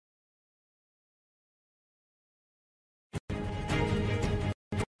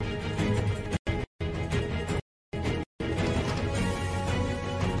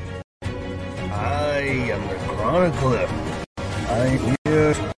am the chronicler. I'm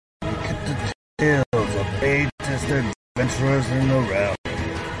here to get the tales of greatest adventurers in the realm.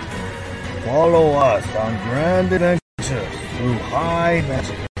 Follow us on grand adventures through high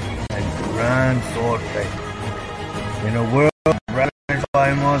magic and grand swordplay. In a world ravaged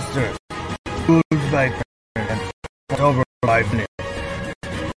by monsters, ruled by predators, and fought over by villains,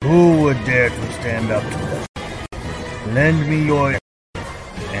 who would dare to stand up to them? Lend me your ear,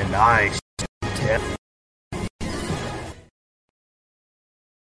 and I shall tell.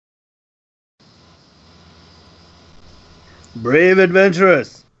 Brave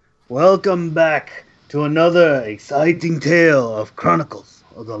adventurers, welcome back to another exciting tale of Chronicles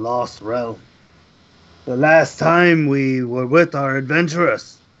of the Lost Realm. The last time we were with our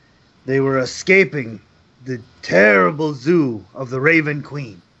adventurers, they were escaping the terrible zoo of the Raven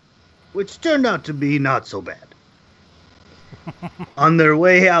Queen, which turned out to be not so bad. On their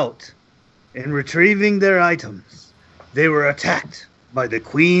way out, in retrieving their items, they were attacked by the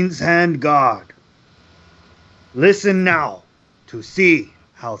Queen's Hand Guard. Listen now to see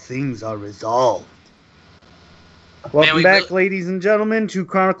how things are resolved. Welcome back, ladies and gentlemen, to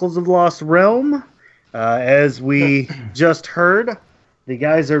Chronicles of the Lost Realm. As we just heard, the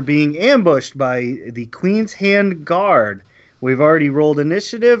guys are being ambushed by the Queen's Hand Guard. We've already rolled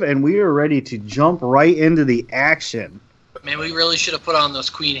initiative, and we are ready to jump right into the action. Man, we really should have put on those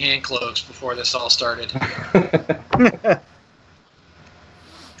Queen Hand cloaks before this all started.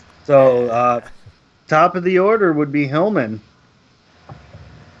 So, top of the order would be Hillman.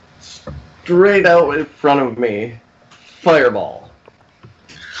 Straight out in front of me, Fireball.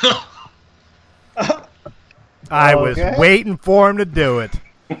 I was waiting for him to do it.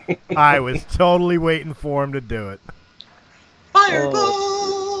 I was totally waiting for him to do it.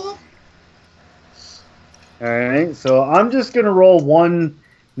 Fireball! Alright, so I'm just going to roll one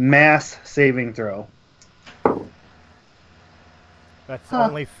mass saving throw. That's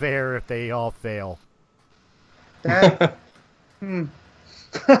only fair if they all fail. That,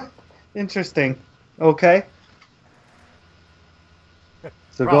 interesting. Okay.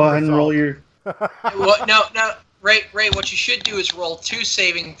 So go ahead and roll your... Well, no, Ray, what you should do is roll 2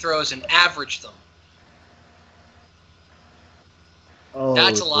 saving throws and average them. Oh,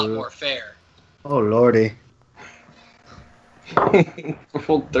 that's a lot more fair. Oh, lordy.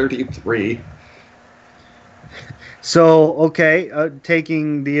 Rolled 33. So, okay,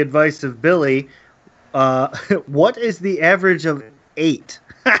 taking the advice of Billy, what is the average of 8?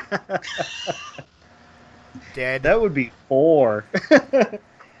 Dead. That would be 4.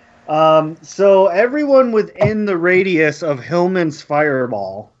 So everyone within the radius of Hillman's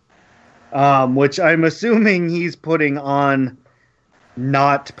fireball, which I'm assuming he's putting on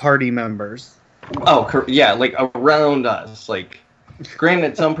not party members. Oh, yeah, like around us. Like,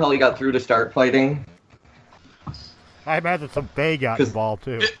 granted, some probably got through to start fighting. I imagine some Fae got involved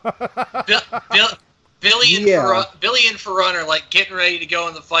too. Billy and Ferran are like getting ready to go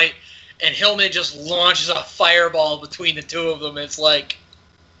in the fight, and Hillman just launches a fireball between the two of them. It's like,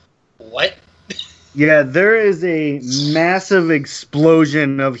 what? Yeah, there is a massive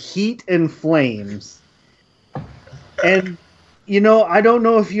explosion of heat and flames. And, you know, I don't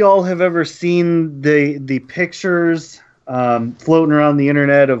know if you all have ever seen the pictures floating around the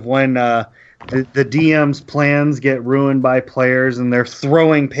internet of when the DM's plans get ruined by players and they're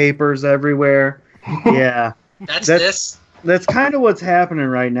throwing papers everywhere. Yeah. That's kind of what's happening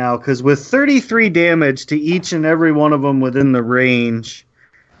right now, because with 33 damage to each and every one of them within the range,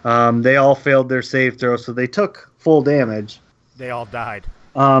 they all failed their save throw, so they took full damage. They all died.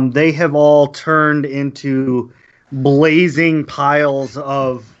 They have all turned into blazing piles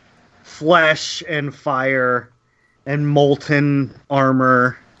of flesh and fire and molten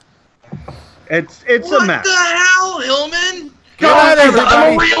armor. It's a mess. What the hell, Hillman? God,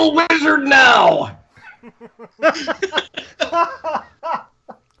 I'm a real wizard now!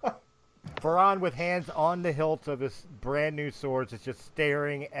 Ferran, with hands on the hilts of his brand new swords, is just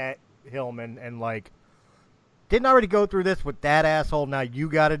staring at Hillman and like, didn't I already go through this with that asshole? Now you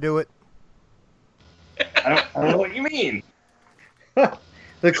got to do it. I don't know what you mean.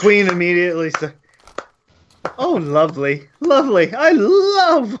 The queen immediately said, "Oh, lovely, lovely. I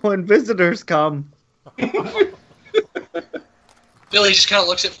love when visitors come." Billy just kind of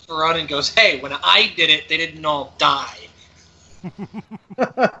looks at Ferran and goes, "Hey, when I did it, they didn't all die."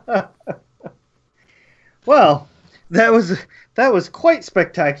 Well, that was quite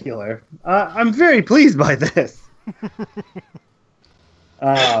spectacular. I'm very pleased by this.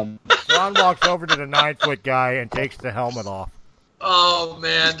 Ron walks over to the 9-foot guy and takes the helmet off. Oh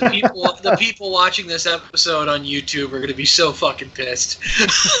man, the people watching this episode on YouTube are gonna be so fucking pissed.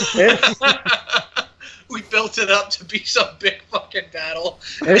 We built it up to be some big fucking battle.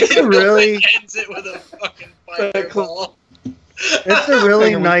 It's a And really- Hillman ends it with a fucking fireball. It's a really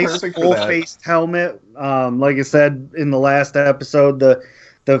Thing was nice perfect for full-faced helmet. Like I said in the last episode,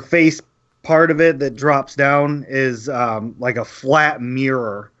 the face part of it that drops down is like a flat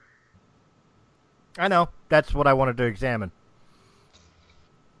mirror. I know. That's what I wanted to examine.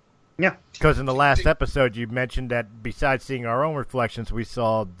 Yeah. Because in the last episode, you mentioned that besides seeing our own reflections, we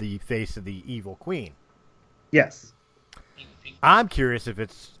saw the face of the evil queen. Yes. I'm curious if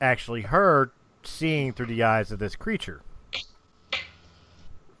it's actually her seeing through the eyes of this creature.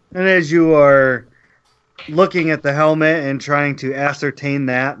 And as you are looking at the helmet and trying to ascertain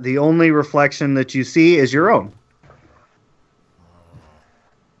that, the only reflection that you see is your own.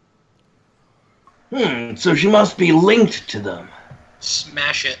 So she must be linked to them.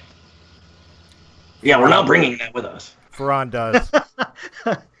 Smash it. Yeah, we're not bringing that with us. Ferran does.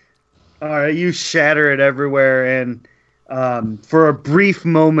 All right, you shatter it everywhere, and for a brief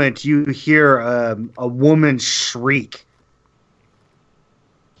moment, you hear a woman shriek.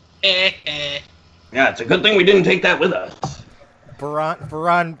 Eh. Yeah, it's a good thing we didn't take that with us.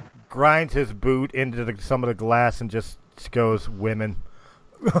 Ferran grinds his boot into some of the glass and just goes, women.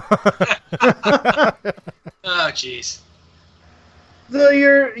 Oh, jeez. So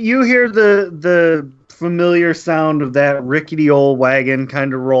you hear the familiar sound of that rickety old wagon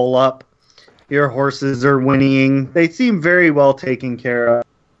kind of roll up. Your horses are whinnying. They seem very well taken care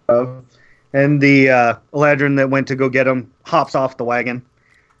of. And the Eladrin that went to go get them hops off the wagon.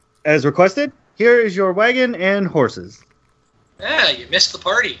 As requested, here is your wagon and horses. Yeah, you missed the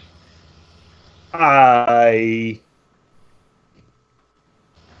party. I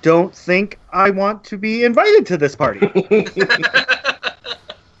don't think I want to be invited to this party. Come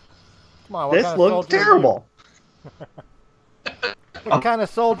on, what This kind of looks soldier are you? terrible. What kind of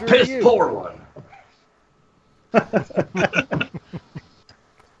soldier are Piss you? poor one.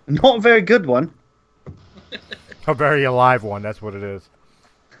 Not a very good one. A very alive one, that's what it is.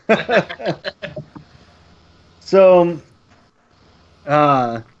 So,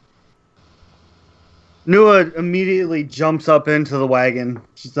 Nua immediately jumps up into the wagon.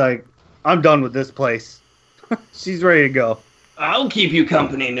 She's like, I'm done with this place. She's ready to go. I'll keep you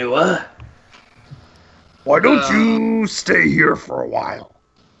company, Nua. Why don't you stay here for a while?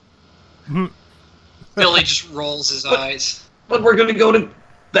 Billy just rolls his eyes. But we're gonna go to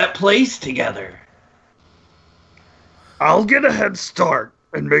that place together. I'll get a head start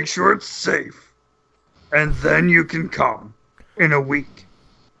and make sure it's safe. And then you can come in a week.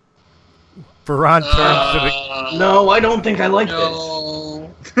 Ferran turns to the No, I don't think I like this.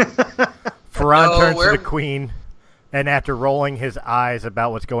 No. Ferran No, turns to we're- the queen, and after rolling his eyes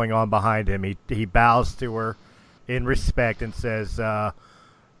about what's going on behind him, he bows to her in respect and says, how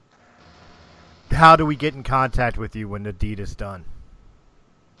do we get in contact with you when the deed is done?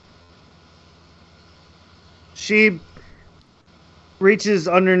 She reaches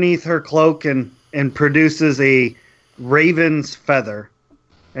underneath her cloak and produces a raven's feather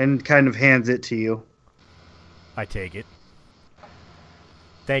and kind of hands it to you. I take it.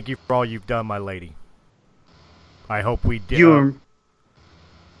 Thank you for all you've done, my lady. I hope we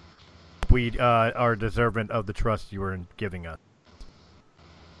are deserving of the trust you are giving us.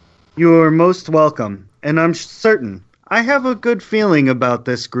 You are most welcome, and I'm certain I have a good feeling about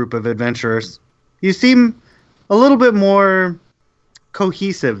this group of adventurers. You seem a little bit more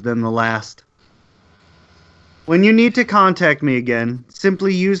cohesive than the last. When you need to contact me again,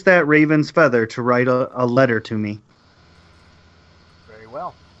 simply use that raven's feather to write a letter to me. Very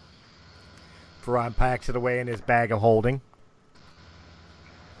well. Ferran packs it away in his bag of holding.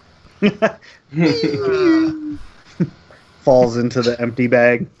 Falls into the empty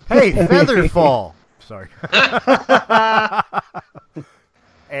bag. Hey, feathers fall. Sorry.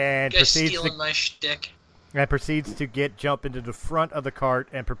 And Guys proceeds stealing to, my shtick. jump into the front of the cart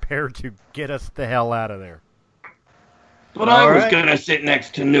and prepare to get us the hell out of there. But I was Alright. gonna sit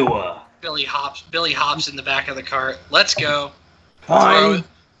next to Nua. Billy hops in the back of the cart. Let's go. Fine.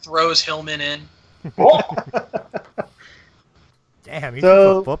 Throws Hillman in. Oh, Damn, he's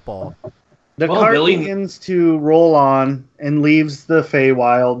So- a football. The Well, cart Billy- begins to roll on and leaves the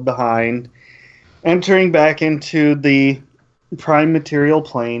Feywild behind, entering back into the prime material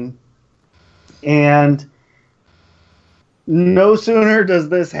plane. And no sooner does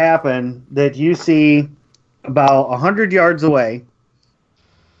this happen that you see about 100 yards away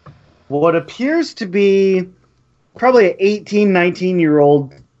what appears to be probably an 18,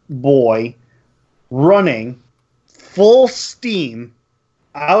 19-year-old boy running full steam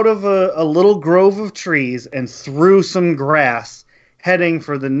out of a little grove of trees and through some grass, heading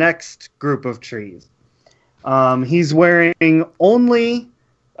for the next group of trees. He's wearing only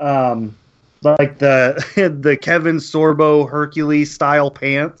like the Kevin Sorbo Hercules style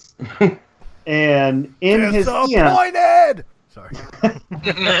pants, and in his hand, Disappointed! Sorry.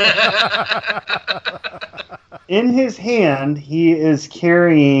 in his hand, he is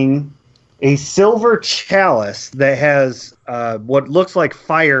carrying a silver chalice that has what looks like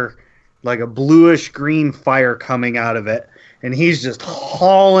fire, like a bluish green fire coming out of it, and he's just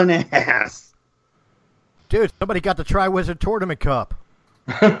hauling ass. Dude, somebody got the Triwizard Tournament Cup.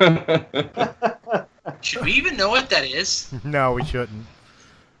 Should we even know what that is? No, we shouldn't.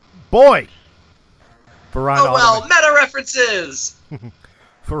 Boy! Ferran Oh well, meta references!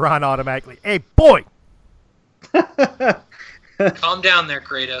 Ferran automatically. Hey, boy! Calm down there,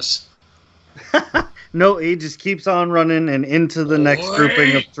 Kratos. No, he just keeps on running and into the next Boy.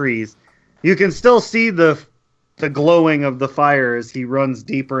 grouping of trees. You can still see the glowing of the fire as he runs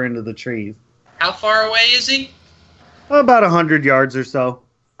deeper into the trees. How far away is he? About 100 yards or so.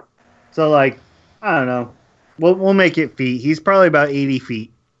 So, like, I don't know. We'll make it feet. He's probably about 80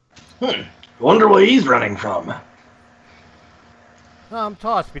 feet. Wonder where he's running from. I'm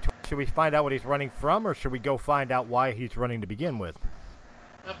tossed between. Should we find out what he's running from, or should we go find out why he's running to begin with?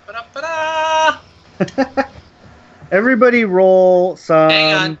 Ba-da-ba-da. Everybody roll some...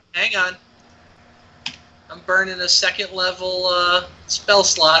 Hang on. I'm burning a second level spell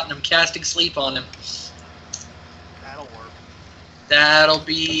slot and I'm casting sleep on him. That'll work. That'll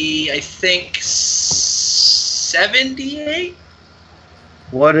be, I think, 78?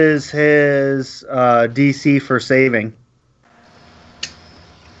 What is his DC for saving?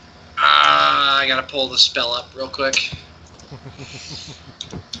 I gotta pull the spell up real quick.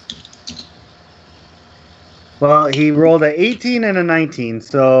 Well, he rolled a 18 and a 19,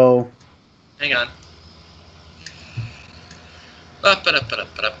 so... Hang on.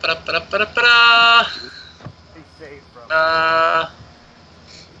 Ba-ba-da-ba-da-ba-da-ba-da-ba-da-ba-da. He's saved from.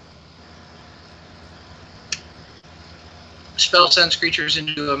 Spell sends creatures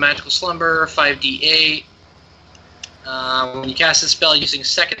into a magical slumber, 5d8. When you cast a spell using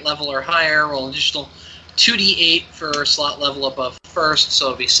second level or higher, roll an additional 2d8 for slot level above first, so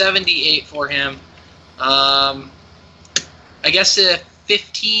it'll be 7d8 for him. I guess a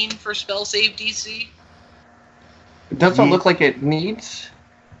 15 for spell save DC. It doesn't look like it needs.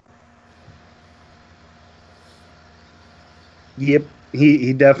 Yep,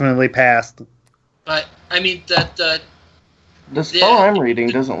 he definitely passed. But I mean the spell I'm reading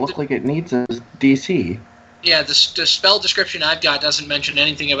doesn't look like it needs a DC. yeah the spell description I've got doesn't mention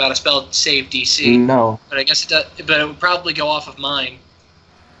anything about a spell save DC. No. But I guess it does. But it would probably go off of mine.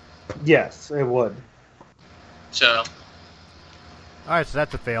 Yes, it would. So. Alright, so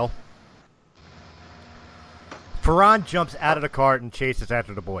that's a fail. Ferran jumps out of the cart and chases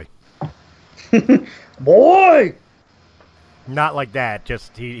after the boy. Boy! Not like that,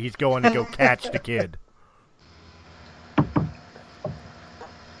 just he's going to go catch the kid.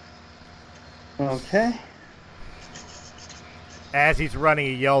 Okay. As he's running,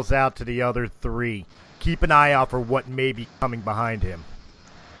 he yells out to the other three, keep an eye out for what may be coming behind him.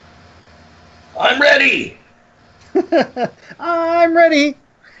 I'm ready! I'm ready!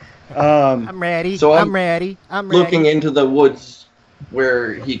 I'm ready, So I'm ready, I'm ready. Looking into the woods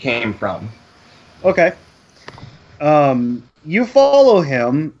where he came from. Okay. You follow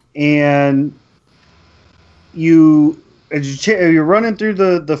him, and you're running through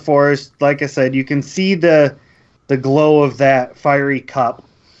the forest. Like I said, you can see the glow of that fiery cup,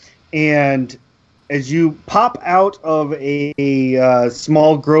 and as you pop out of a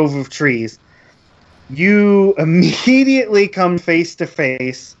small grove of trees, you immediately come face to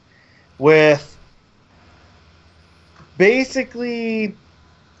face with basically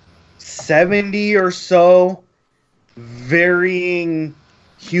 70 or so varying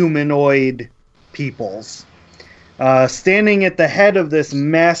humanoid peoples. Standing at the head of this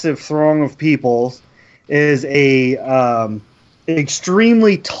massive throng of peoples is a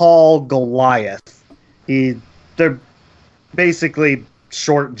extremely tall Goliath. They're basically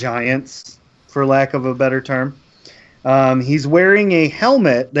short giants, for lack of a better term. He's wearing a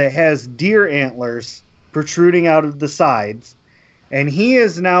helmet that has deer antlers protruding out of the sides. And he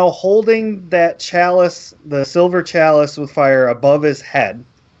is now holding that chalice, the silver chalice with fire, above his head.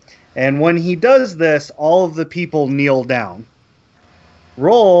 And when he does this, all of the people kneel down.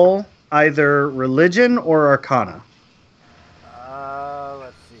 Roll either religion or arcana.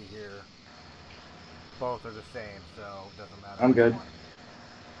 Let's see here. Both are the same, so it doesn't matter. I'm good.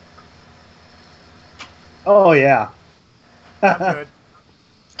 Oh, yeah. I'm good.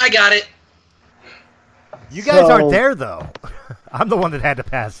 I got it. You guys So- aren't there, though. I'm the one that had to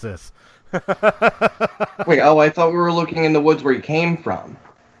pass this. Wait, oh, I thought we were looking in the woods where he came from.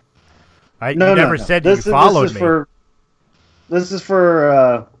 You never said you followed me. This is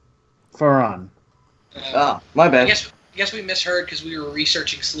for Faran. Ah, my bad. I guess we misheard because we were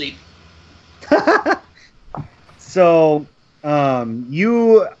researching sleep. So,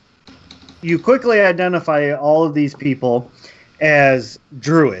 you quickly identify all of these people as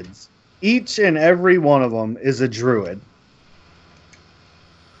druids. Each and every one of them is a druid.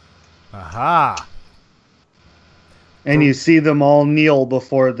 Aha! And you see them all kneel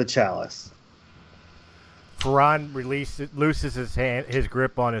before the chalice. Faran looses his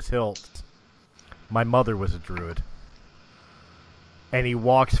grip on his hilt. My mother was a druid. And he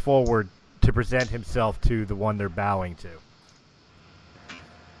walks forward to present himself to the one they're bowing to.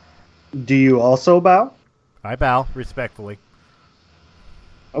 Do you also bow? I bow respectfully.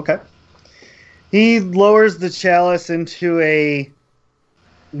 Okay. He lowers the chalice into a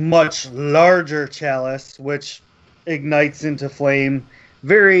much larger chalice, which ignites into flame.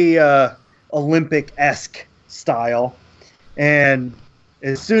 Very Olympic-esque style. And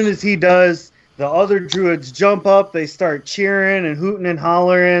as soon as he does, the other druids jump up. They start cheering and hooting and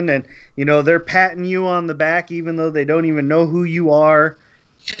hollering. And, they're patting you on the back even though they don't even know who you are.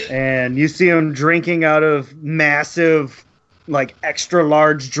 And you see them drinking out of massive, extra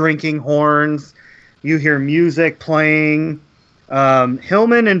large drinking horns. You hear music playing.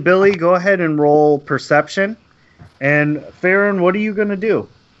 Hillman and Billy, go ahead and roll perception. And Farron, what are you going to do?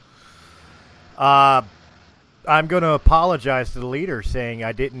 I'm going to apologize to the leader, saying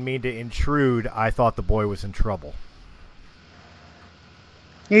I didn't mean to intrude. I thought the boy was in trouble.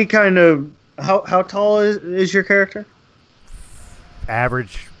 He kind of... How tall is your character?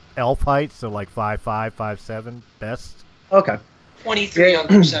 Average elf height, so 5'5", 5'7", best. Okay. 23 on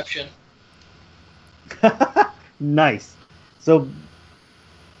perception. Nice. So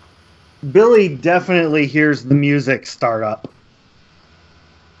Billy definitely hears the music start up.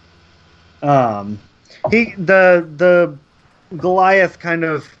 The Goliath kind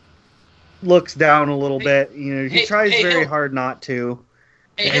of looks down a little bit. He tries very hard not to.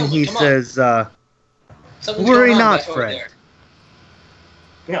 And he says, "Worry not, friend.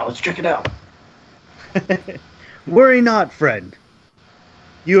 Yeah, let's check it out." Worry not, friend.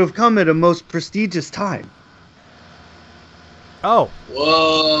 You have come at a most prestigious time. Oh.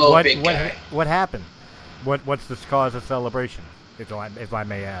 Whoa, big guy. What happened? What's the cause of celebration, if I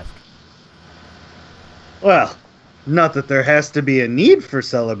may ask? Well, not that there has to be a need for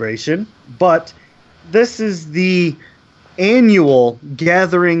celebration, but this is the annual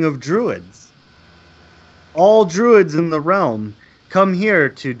gathering of druids. All druids in the realm come here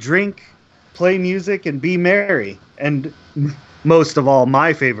to drink, play music, and be merry. And most of all,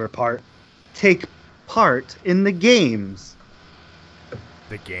 my favorite part, take part in the games.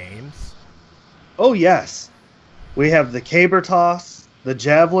 The games? Oh, yes. We have the caber toss, the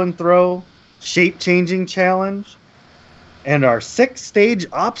javelin throw, shape-changing challenge, and our 6-stage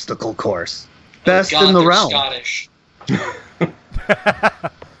obstacle course. Best in the realm. Scottish.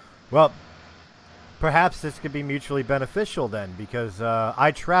 Well, perhaps this could be mutually beneficial then, because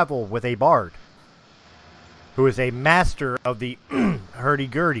I travel with a bard who is a master of the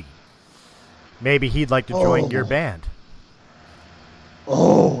hurdy-gurdy. Maybe he'd like to join your band.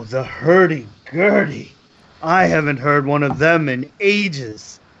 Oh, the hurdy-gurdy. I haven't heard one of them in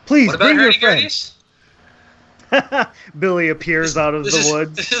ages. Please bring your friends. Billy appears out of the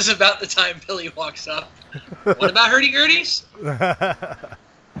woods. This is about the time Billy walks up. What about hurdy-gurdies?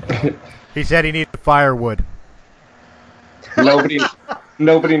 He said he needed firewood. Nobody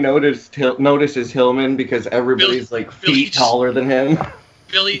notices Hillman because everybody's feet taller than him.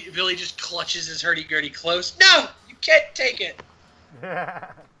 Billy just clutches his hurdy-gurdy close. No, you can't take it.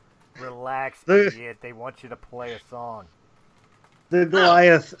 Relax, idiot. They want you to play a song. The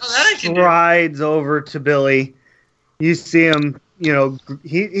Goliath strides over to Billy. You see him,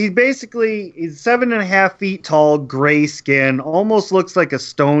 he's 7.5 feet tall, gray skin, almost looks like a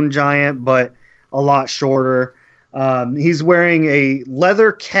stone giant, but a lot shorter. He's wearing a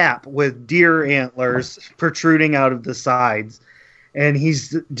leather cap with deer antlers protruding out of the sides, and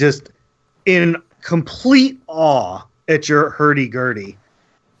he's just in complete awe at your hurdy-gurdy.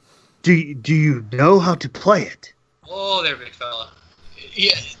 Do you know how to play it? Oh, there, big fella.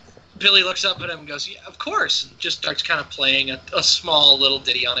 Yeah. Billy looks up at him and goes, "Yeah, of course." And just starts kind of playing a small little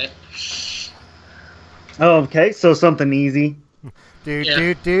ditty on it. Oh, okay, so something easy. Do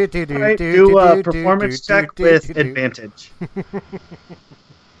a performance check with advantage.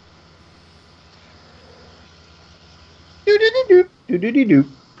 It's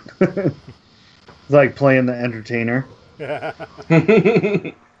like playing the entertainer.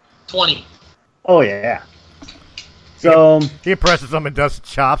 20. Oh yeah. So He presses them and does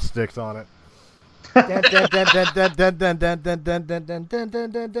chopsticks on it. so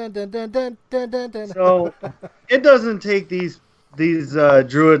it doesn't take these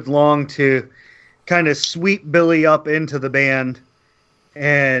druids long to kind of sweep Billy up into the band,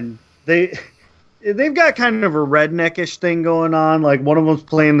 and they've got kind of a redneckish thing going on. Like one of them's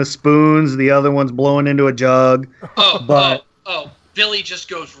playing the spoons, the other one's blowing into a jug. Oh, Billy just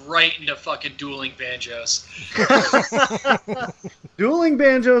goes right into fucking dueling banjos. Dueling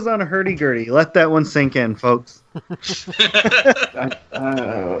banjos on a hurdy-gurdy. Let that one sink in, folks.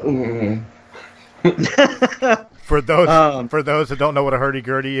 For those that don't know what a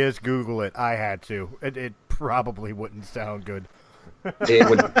hurdy-gurdy is, Google it. I had to. It probably wouldn't sound good. It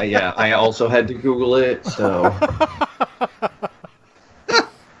would. Yeah, I also had to Google it. So.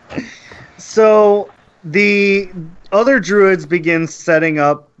 So the other druids begin setting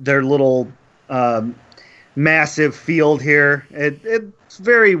up their little massive field here. It's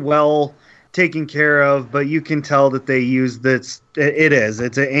very well taken care of, but you can tell that they use this.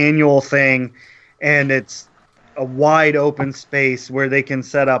 It's an annual thing, and it's a wide open space where they can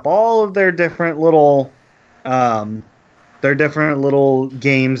set up all of their different little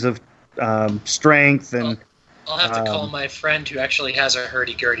games of strength and. I'll have to call my friend who actually has a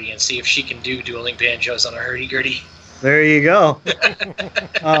hurdy-gurdy and see if she can do dueling banjos on a hurdy-gurdy. There you go.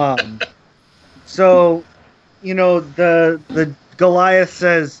 So, the Goliath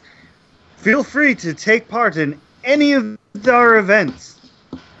says, feel free to take part in any of our events.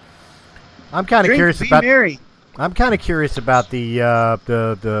 I'm kind of curious about. Merry. I'm kind of curious about the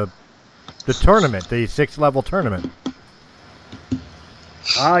tournament, the 6th-level tournament.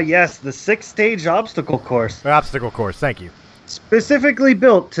 Ah, yes, the 6-stage obstacle course. The obstacle course, thank you. Specifically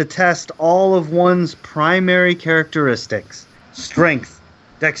built to test all of one's primary characteristics: strength,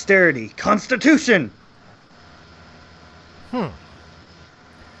 dexterity, constitution. That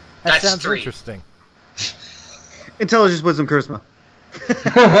That's sounds 3. interesting. Intelligence, wisdom, charisma.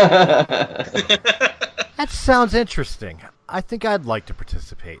 That sounds interesting. I think I'd like to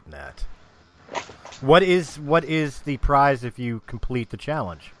participate in that. What is the prize if you complete the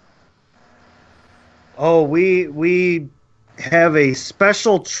challenge? Oh, we have a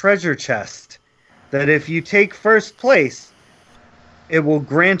special treasure chest that if you take first place, it will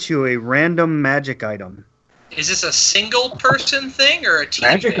grant you a random magic item. Is this a single-person thing or a team?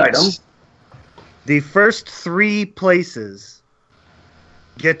 Magic item. The first 3 places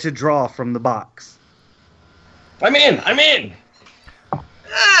get to draw from the box. I'm in.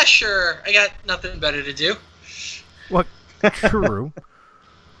 Ah, sure. I got nothing better to do. Well, true.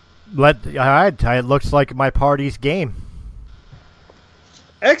 All right, it looks like my party's game.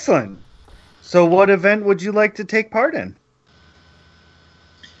 Excellent. So what event would you like to take part in?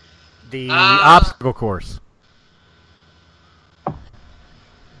 The obstacle course.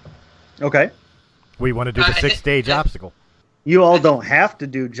 Okay. We want to do the 6-stage obstacle. You all don't have to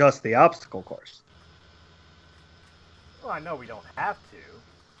do just the obstacle course. Well, I know we don't have to.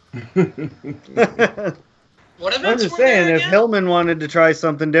 What I'm events just were saying, there if again? Hillman wanted to try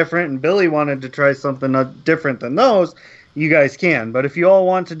something different and Billy wanted to try something different than those, you guys can. But if you all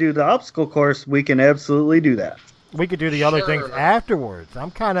want to do the obstacle course, we can absolutely do that. We could do the other things Sure. afterwards.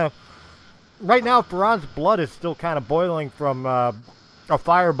 I'm kind of... Right now, Ferran's blood is still kind of boiling from a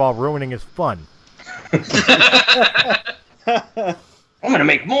fireball ruining his fun. I'm gonna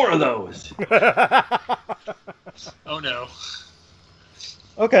make more of those. Oh, no.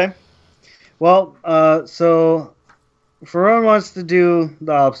 Okay. Well, so Ferran wants to do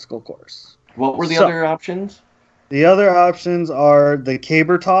the obstacle course. What were the So- other options? The other options are the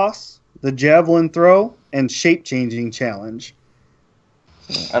caber toss, the javelin throw, and shape-changing challenge.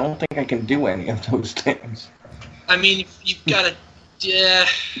 I don't think I can do any of those things. I mean, you've got to... Yeah,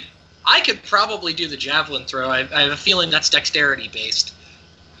 I could probably do the javelin throw. I have a feeling that's dexterity-based.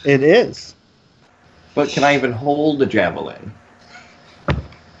 It is. But can I even hold a javelin?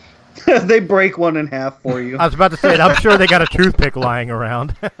 They break one in half for you. I was about to say, I'm sure they got a toothpick lying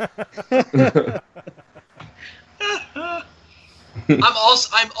around. I'm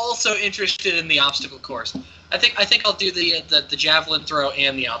also interested in the obstacle course. I think I'll do the javelin throw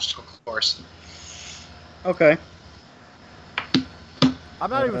and the obstacle course. Okay. I'm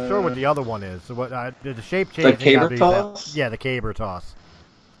not even sure what the other one is. So what the shape change? The caber toss? Yeah, the caber toss.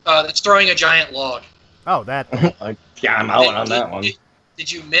 It's throwing a giant log. Oh, that. Yeah, I'm out on that one. Did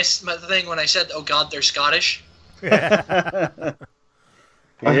you miss my thing when I said, "Oh God, they're Scottish"? I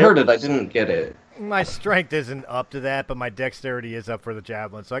heard it. I didn't get it. My strength isn't up to that, but my dexterity is up for the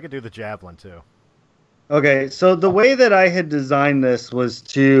javelin, so I could do the javelin too. Okay, so the way that I had designed this was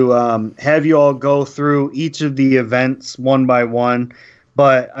to have you all go through each of the events one by one,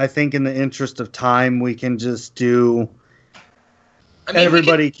 but I think in the interest of time, we can just do. I mean,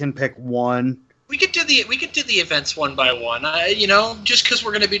 Everybody can pick one. we could do the events one by one. Just because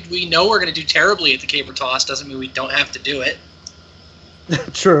we know we're gonna do terribly at the caber toss doesn't mean we don't have to do it.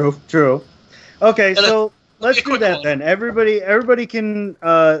 True. Okay, so let's a do quick that one. then. Everybody can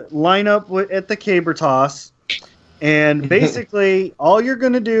line up at the caber toss, and basically all you're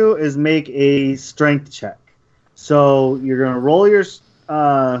going to do is make a strength check. So you're going to roll your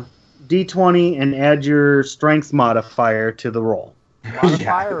d20 and add your strength modifier to the roll.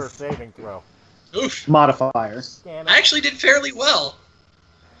 Modifier or saving throw? Oof! Modifier. Damn I it. actually did fairly well.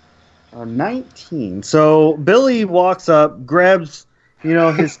 19. So Billy walks up, grabs,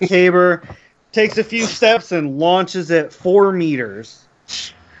 his caber, takes a few steps, and launches it 4 meters.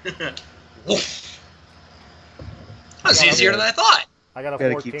 Oof. That was easier than I thought. I got a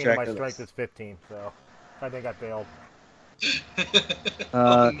Gotta 14 keep and track my of strength this. is 15, so I think I failed.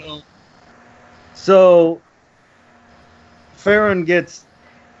 Oh no! So Farron gets,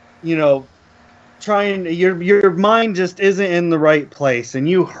 trying. Your mind just isn't in the right place, and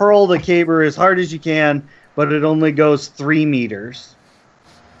you hurl the caber as hard as you can, but it only goes 3 meters.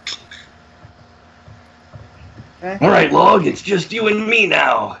 All right, Log, it's just you and me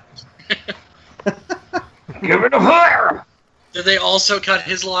now. Give it a fire! Did they also cut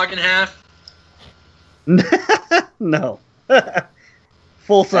his log in half? No,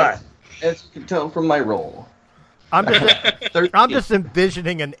 full size. As you can tell from my roll. I'm just, 13. I'm just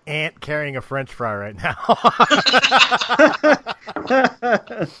envisioning an ant carrying a French fry right now.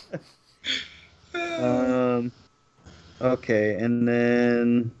 Okay, and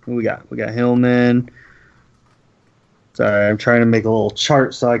then who we got? We got Hillman. Sorry, I'm trying to make a little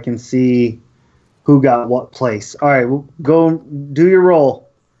chart so I can see who got what place. All right, we'll go do your roll.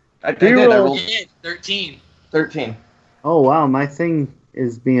 I Do you did. I roll? rolled You did 13. 13. Oh wow, my thing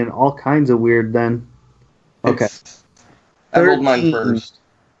is being all kinds of weird then. Okay. I rolled mine 13. first.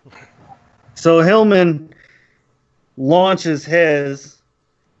 So Hillman launches his,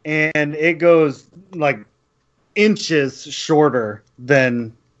 and it goes like inches shorter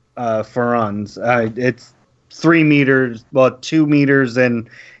than Farron's. It's 3 meters, well, 2 meters, and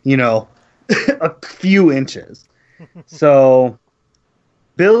a few inches. So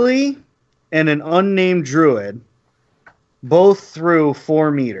Billy and an unnamed druid both threw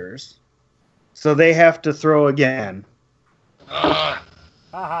 4 meters, so they have to throw again.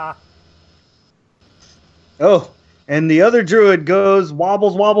 Haha. Oh, and the other druid goes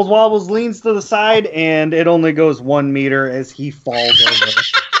wobbles, leans to the side, and it only goes 1 meter as he falls over.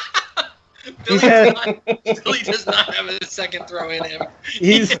 Billy does not have a second throw in him.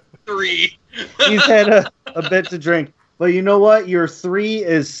 He's 3. he's had a bit to drink, but you know what? Your 3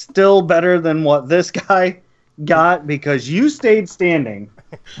 is still better than what this guy got because you stayed standing.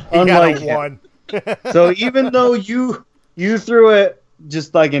 He Unlike got a him. 1. So even though you threw it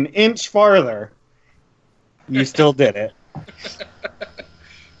just like an inch farther, you still did it.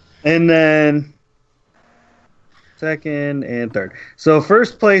 And then second and third. So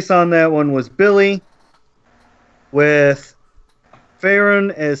first place on that one was Billy, with Farron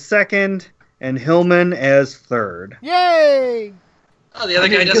as second and Hillman as third. Yay! Oh, the other I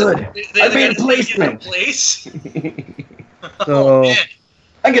guy did doesn't. good. The I other guy made a doesn't get a placement. place. So Man.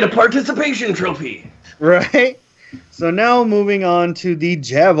 I get a participation trophy. right. So now moving on to the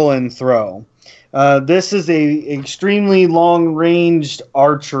javelin throw. This is a extremely long-ranged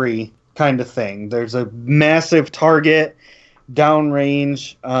archery kind of thing. There's a massive target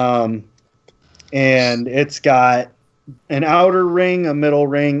downrange, and it's got an outer ring, a middle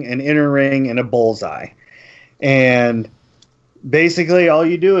ring, an inner ring, and a bullseye. And basically all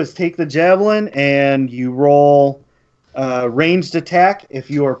you do is take the javelin and you roll ranged attack. If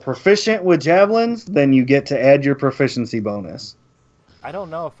you are proficient with javelins, then you get to add your proficiency bonus. I don't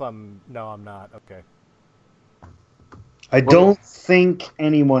know if I'm... No, I'm not. Okay. I don't think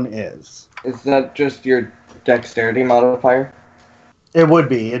anyone is. Is that just your dexterity modifier? It would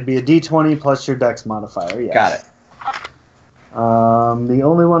be. It'd be a d20 plus your dex modifier, yes. Got it. The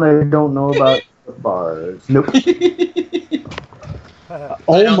only one I don't know about is the bars. Nope.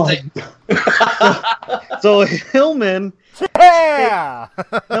 Oh don't my god. So Hillman Yeah!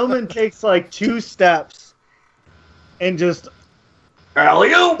 takes like 2 steps and just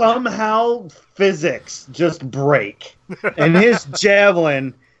Alley-oop! somehow physics just break. And his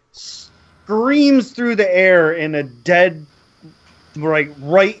javelin screams through the air in a dead,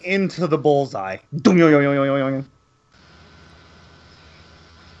 right into the bullseye.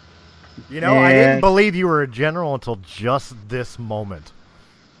 You know, I didn't believe you were a general until just this moment.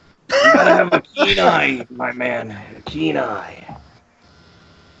 You gotta have a keen eye, my man. A keen eye.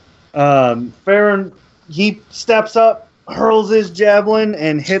 Farron, he steps up, hurls his javelin,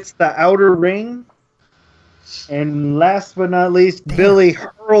 and hits the outer ring. And last but not least, Billy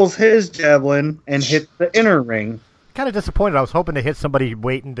hurls his javelin and hits the inner ring. Kind of disappointed. I was hoping to hit somebody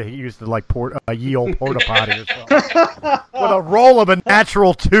waiting to use the ye old porta potty or something. With a roll of a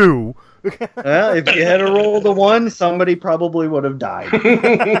natural 2. Well, if you had a roll to 1, somebody probably would have died.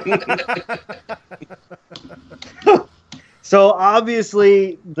 So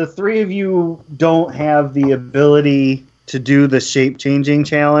obviously, the three of you don't have the ability to do the shape-changing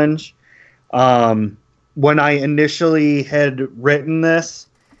challenge. When I initially had written this,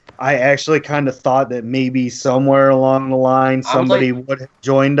 I actually kind of thought that maybe somewhere along the line somebody would have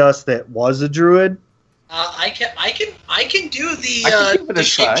joined us that was a druid. I can do the I can give it a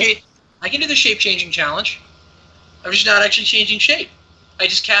try. I can do the shape changing challenge. I'm just not actually changing shape. I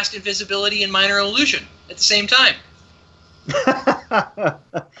just cast invisibility and minor illusion at the same time.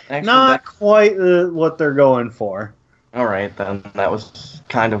 Actually, Not quite what they're going for. All right, then. That was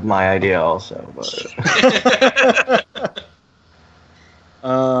kind of my idea also. But...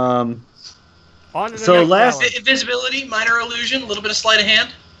 On to the So next last- challenge. Invisibility, minor illusion, a little bit of sleight of hand.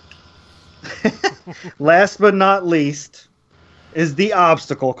 Last but not least is the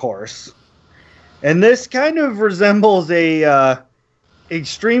obstacle course. And this kind of resembles a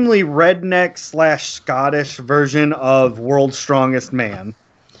extremely redneck / Scottish version of World's Strongest Man.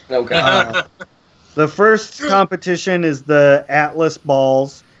 Okay. The first competition is the Atlas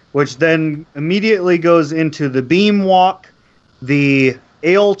Balls, which then immediately goes into the Beam Walk, the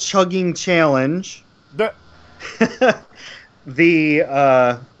Ale Chugging Challenge, the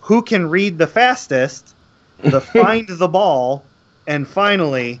Who Can Read the Fastest, the Find the Ball, and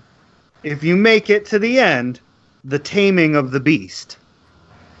finally, if you make it to the end, the Taming of the Beast.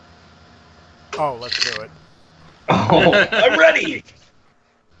 Oh, let's do it. Oh, I'm ready.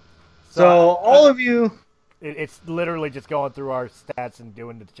 So all of you, It's literally just going through our stats and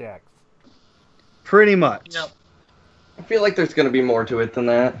doing the checks. pretty much. No. I feel like there's going to be more to it than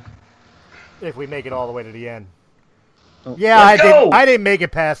that. If we make it all the way to the end. Oh. Yeah, I didn't make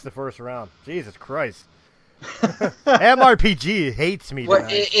it past the first round. Jesus Christ. MRPG hates me What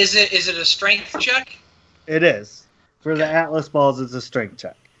tonight. is it? Is it a strength check? It is. For the Atlas Balls, it's a strength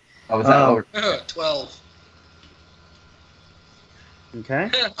check. Oh, is that Um, over? 12.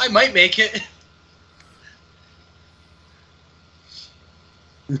 Okay. I might make it.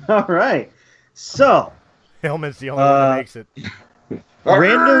 All right. So, Hillman's the only one that makes it.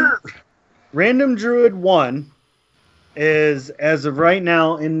 Random Druid 1 is, as of right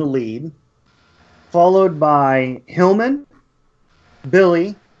now, in the lead, followed by Hillman,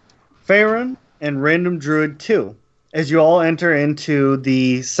 Billy, Farron, and Random Druid 2, as you all enter into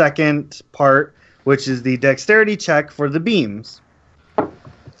the second part, which is the dexterity check for the beams. All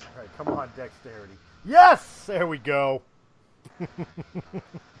right, come on, dexterity. Yes! There we go.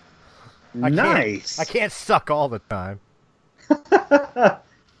 Nice. I can't suck all the time.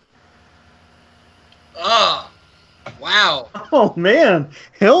 Ah, wow. Oh, man.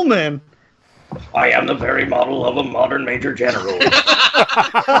 Hillman. I am the very model of a modern major general. It's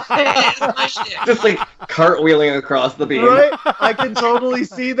my shtick. Just like cartwheeling across the beam. Right? I can totally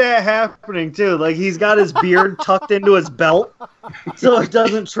see that happening too. Like he's got his beard tucked into his belt so it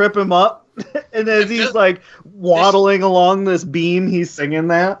doesn't trip him up. And as he's like waddling along this beam, he's singing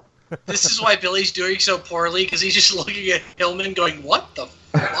that. This is why Billy's doing so poorly, because he's just looking at Hillman going, what the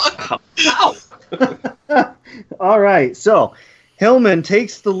fuck? Ow! All right, so Hillman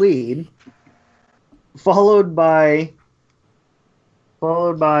takes the lead, followed by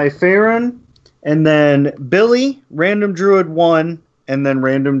Farron, and then Billy, Random Druid 1, and then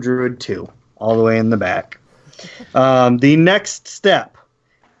Random Druid 2, all the way in the back. The next step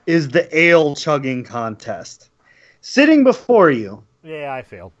is the ale chugging contest. Sitting before you Yeah, I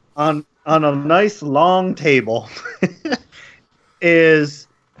failed. on a nice long table is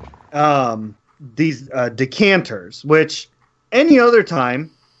these decanters, which any other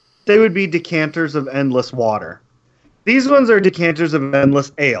time they would be decanters of endless water. These ones are decanters of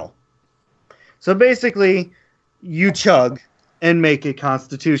endless ale. So basically, you chug and make a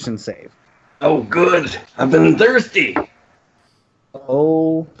Constitution save. Oh, good. I've been thirsty.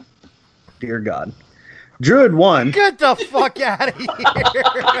 Oh, dear God. Druid 1. Get the fuck out of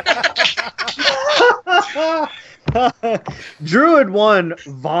here! Druid 1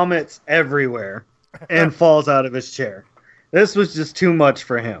 vomits everywhere and falls out of his chair. This was just too much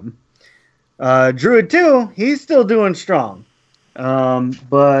for him. Druid 2, he's still doing strong.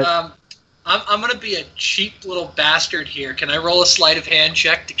 But I'm gonna be a cheap little bastard here. Can I roll a sleight of hand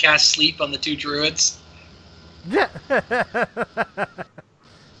check to cast sleep on the 2 druids? Don't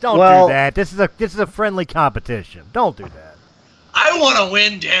Well- do that. This is a friendly competition. Don't do that. I want to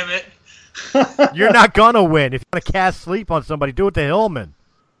win, damn it! You're not gonna win. If you want to cast sleep on somebody, do it to Hillman.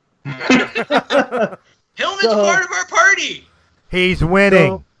 Hillman's part of our party. He's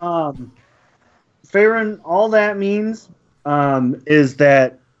winning. So, Farron, all that means is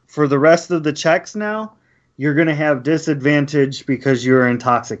that for the rest of the checks now, you're going to have disadvantage because you're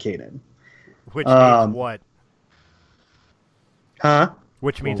intoxicated. Which means what? Huh?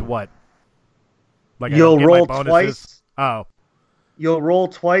 Which means what? Like I You'll don't get my roll bonuses? twice. Oh, You'll roll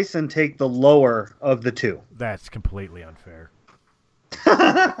twice and take the lower of the 2. that's completely unfair.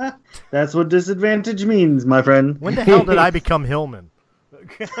 That's what disadvantage means, my friend. When the hell did I become Hillman?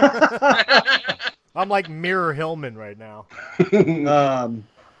 I'm like Mirror Hillman right now.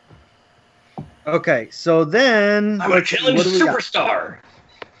 Okay, so then I'm a challenge what do we got? superstar.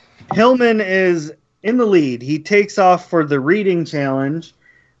 Hillman is in the lead. He takes off for the reading challenge,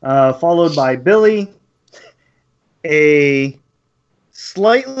 followed by Billy, a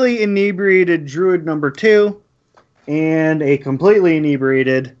slightly inebriated druid number 2, and a completely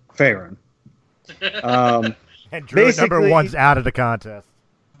inebriated Farron. And Druid number Basically- 1's out of the contest.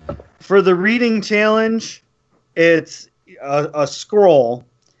 For the reading challenge, it's a scroll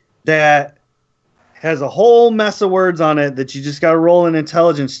that has a whole mess of words on it that you just got to roll an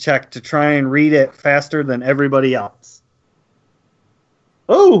intelligence check to try and read it faster than everybody else.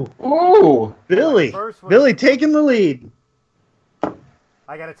 Oh, Ooh. Billy. First one- Billy taking the lead.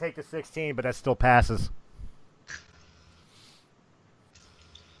 I got to take the 16, but that still passes.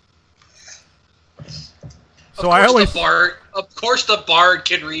 So I always Of course, the bard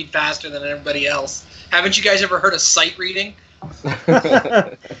can read faster than everybody else. Haven't you guys ever heard of sight reading?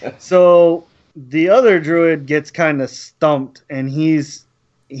 So the other druid gets kind of stumped, and he's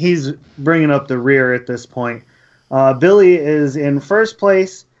bringing up the rear at this point. Billy is in first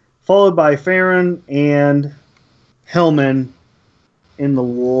place, followed by Farron and Hillman in the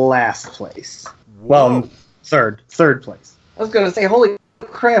last place. Well, third place. I was gonna say, holy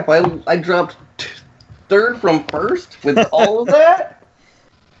crap! I dropped 3rd from 1st with all of that.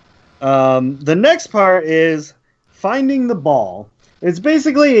 The next part is finding the ball. It's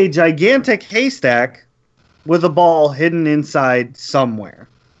basically a gigantic haystack with a ball hidden inside somewhere.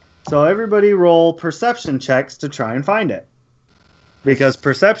 So everybody roll perception checks to try and find it. Because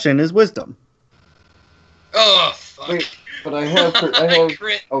perception is wisdom. Oh, fuck. Wait, but I have. I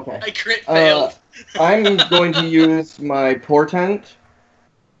crit. Okay. I crit failed. I'm going to use my portent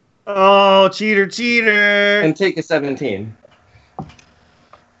Oh, cheater. and take a 17.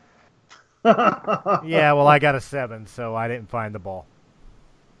 Yeah, well, I got a 7, so I didn't find the ball.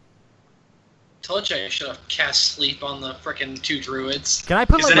 Told you I should have cast sleep on the frickin' 2 druids. Can I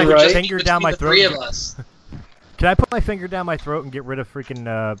put 'Cause like then it my would just finger be down my between the throat? 3 of us. Can I put my finger down my throat and get rid of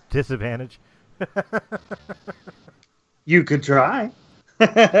freaking disadvantage? You could try.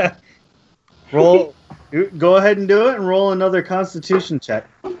 Roll. Go ahead and do it and roll another constitution check.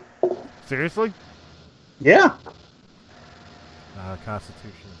 Seriously? Yeah.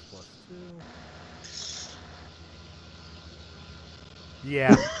 Constitution is +2.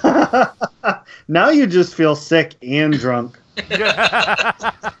 Yeah. Now you just feel sick and drunk.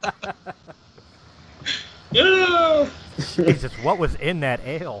 Jesus, what was in that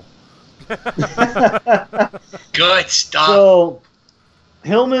ale? Good stuff. So,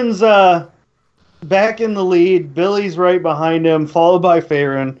 Hillman's back in the lead. Billy's right behind him, followed by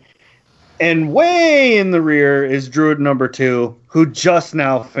Farron. And way in the rear is Druid number 2, who just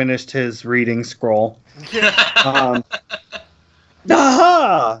now finished his reading scroll.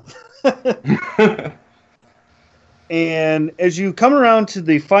 Aha! And as you come around to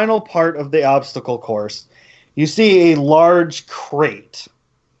the final part of the obstacle course, you see a large crate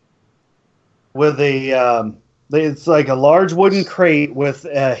with a it's like a large wooden crate with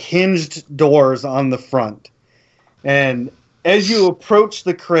hinged doors on the front. And as you approach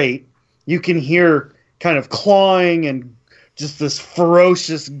the crate, you can hear kind of clawing and just this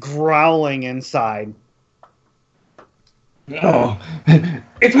ferocious growling inside. Oh,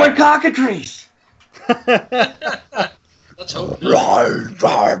 it's my cockatrice! Let's hope. I'm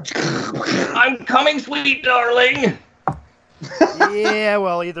coming, sweet darling! Yeah,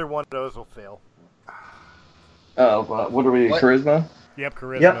 well, either one of those will fail. Oh, what are we, What? charisma? Yep,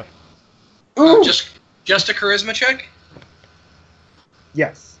 charisma. Yep. Ooh! Just a charisma check?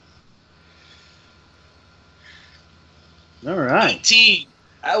 Yes. All right. 18.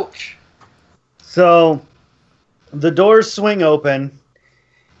 Ouch. So the doors swing open,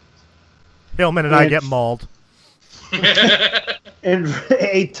 Hillman and I get mauled. And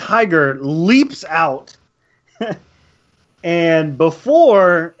a tiger leaps out. And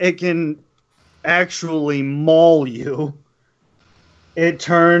before it can actually maul you, it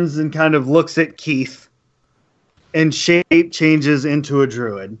turns and kind of looks at Keith, and shape changes into a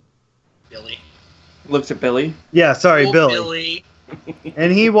druid. Billy. Looks at Billy. Yeah, sorry, Oh, Billy. Billy.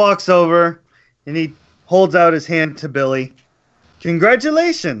 And he walks over and he holds out his hand to Billy.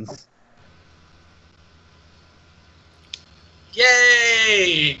 Congratulations!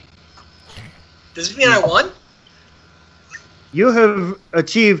 Yay! Does it mean I won? You have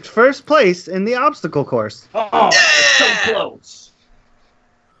achieved first place in the obstacle course. Oh, so close.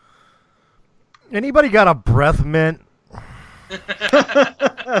 Anybody got a breath mint?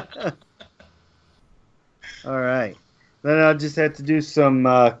 All right. Then I'll just have to do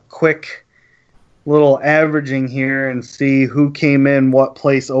some quick little averaging here and see who came in what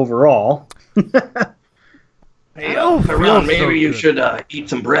place overall. Hey, don't feel Ferran, so maybe you good. should eat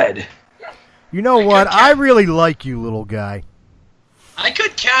some bread. You know what? I really like you, little guy. I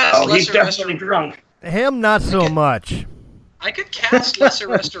could cast Oh, he's lesser definitely restoration. drunk. Him, not so much. I could cast lesser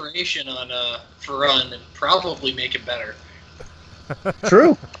restoration on Ferran and probably make it better.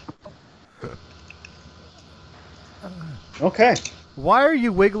 True. Okay. Why are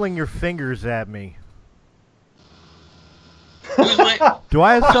you wiggling your fingers at me? Who's, Do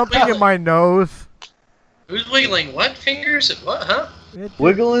I have something in my nose? who's wiggling? What fingers? What? Huh?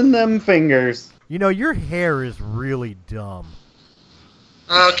 Wiggling them fingers. You know, your hair is really dumb.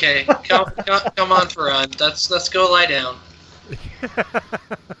 Okay, come on, Ferran. Let's go lie down.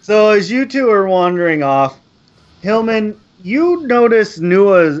 So as you two are wandering off, Hillman, you notice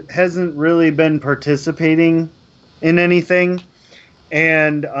Nua hasn't really been participating in anything.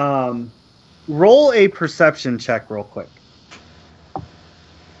 And roll a perception check real quick.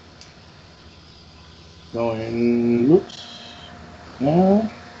 Going. Whoops. No.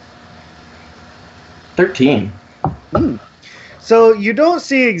 13. So you don't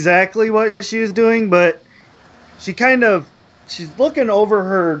see exactly what she's doing, but she's looking over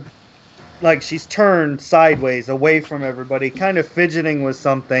her, like she's turned sideways away from everybody, kind of fidgeting with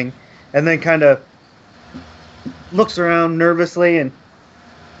something, and then kind of looks around nervously and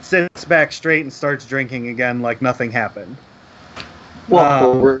sits back straight and starts drinking again like nothing happened. Walk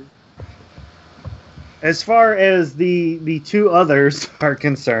over. As far as the two others are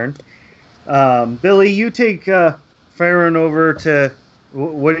concerned, Billy, you take Farron over to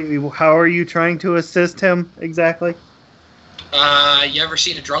how are you trying to assist him exactly? You ever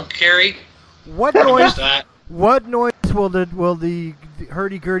seen a drunk carry? What What's noise? that? What noise will the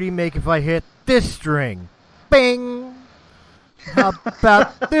hurdy-gurdy make if I hit this string? Bing. How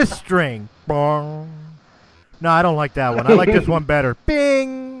about this string? Bong. No, I don't like that one. I like this one better.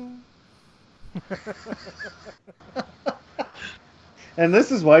 Bing. And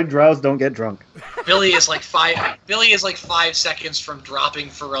this is why drows don't get drunk. Billy is like 5 seconds from dropping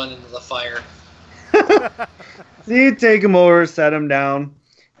Ferran into the fire. So you take him over, set him down,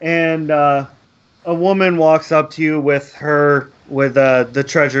 and a woman walks up to you with the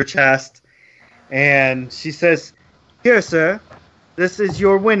treasure chest, and she says, "Here, sir, this is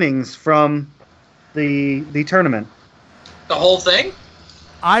your winnings from the tournament." The whole thing?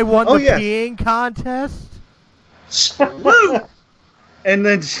 I won Oh, the yes. peeing contest. Woo! And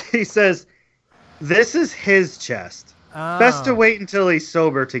then she says, "This is his chest. Best to Oh. wait until he's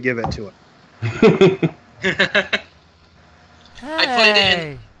sober to give it to him."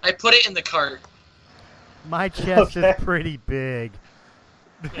 Hey, I put it in the cart. my chest Okay. is pretty big.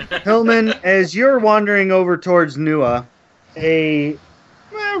 Hillman, as you're wandering over towards Nua, a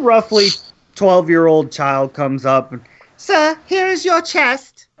roughly 12-year-old child comes up and, "Sir, here is your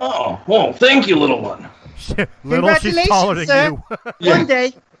chest. Oh, thank you, little one. Little, she's taller than sir. you. Yeah. One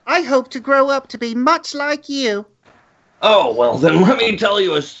day, I hope to grow up to be much like you. Oh, well, then let me tell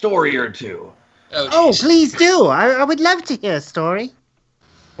you a story or two. Oh, jeez. please do. I would love to hear a story.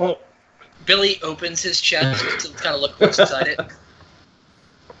 Well, Billy opens his chest to kind of look what's inside it.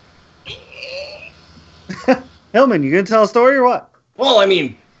 Hillman, you gonna tell a story or what?" I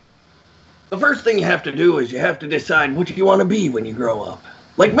mean, the first thing you have to do is you have to decide what you want to be when you grow up.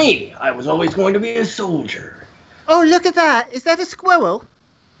 Like me, I was always going to be a soldier. Oh, look at that. Is that a squirrel?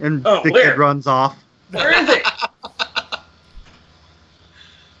 And Oh, the where? kid runs off. Where is it?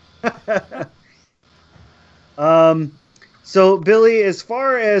 So Billy, as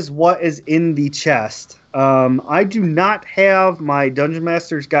far as what is in the chest, I do not have my Dungeon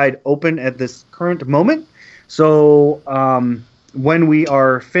Master's Guide open at this current moment. So when we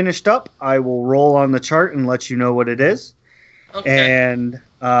are finished up, I will roll on the chart and let you know what it is. Okay. And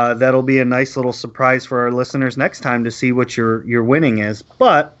That'll be a nice little surprise for our listeners next time to see what your winning is.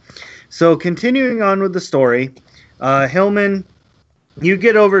 But so continuing on with the story, Hillman, you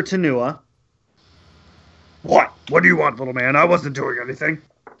get over to Nua. What? What do you want, little man? I wasn't doing anything.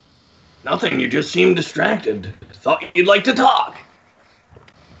 Nothing, you just seemed distracted. Thought you'd like to talk.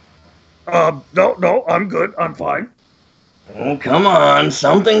 No, I'm good. I'm fine. Oh, come on.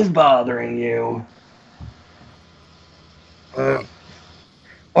 Something's bothering you. All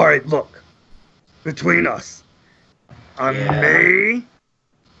right, look. Between us, I may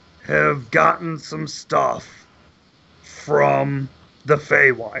have gotten some stuff from the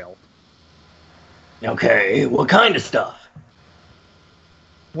Feywild. Okay, what kind of stuff?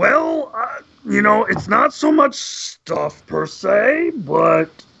 Well, it's not so much stuff per se, but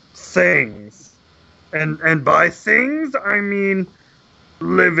things. And by things, I mean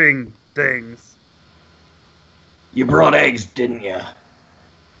living things. You brought eggs, didn't you?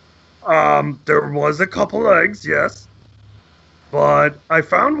 There was a couple eggs, yes. But I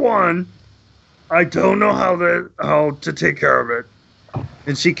found one. I don't know how to take care of it.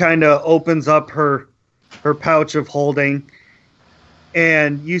 And she kind of opens up her pouch of holding,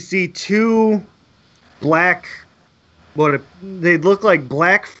 and you see two black, they look like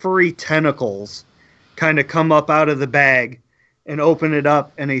black furry tentacles kind of come up out of the bag and open it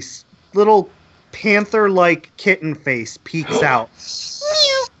up, and a little panther-like kitten face peeks out.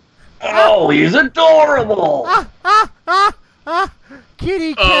 Oh, he's adorable!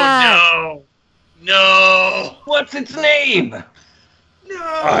 Kitty cat! Oh, no! What's its name? No!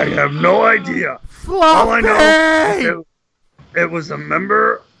 I have no idea. Fluffy! All I know, it was a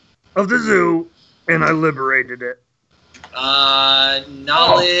member of the zoo, and I liberated it.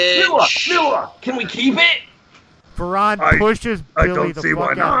 Knowledge. Nua, can we keep it? Faran pushes I Billy don't the see fuck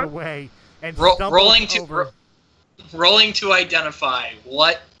why out not. of the way and stumbles over. Rolling to identify.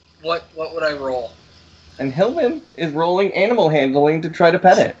 What would I roll? And Hillman is rolling animal handling to try to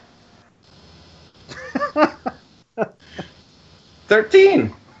pet it.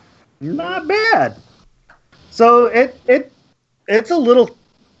 13. Not bad. So it's a little,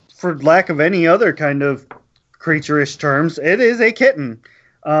 for lack of any other kind of creature-ish terms, it is a kitten.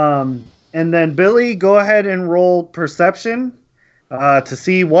 And then Billy, go ahead and roll perception to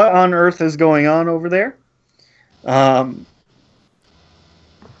see what on earth is going on over there.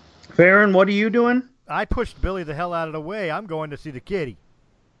 Farron, what are you doing? I pushed Billy the hell out of the way. I'm going to see the kitty.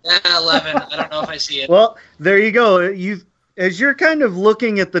 11. I don't know if I see it. Well, there you go. As you're kind of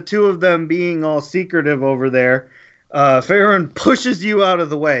looking at the two of them being all secretive over there, Farron pushes you out of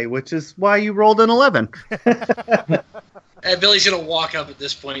the way, which is why you rolled an 11. And Billy's gonna walk up at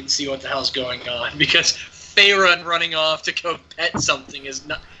this point and see what the hell's going on, because Farron running off to go pet something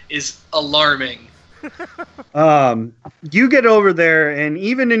is alarming. You get over there, and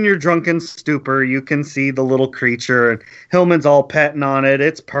even in your drunken stupor, you can see the little creature, and Hillman's all petting on it.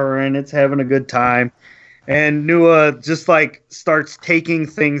 It's purring. It's having a good time. And Nua just starts taking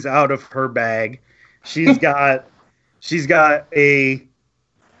things out of her bag. She's got a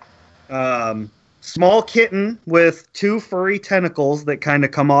small kitten with two furry tentacles that kind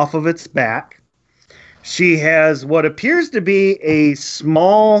of come off of its back. She has what appears to be a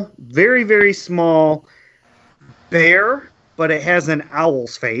small, very, very small bear, but it has an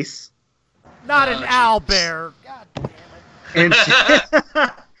owl's face. Not an owl bear. God damn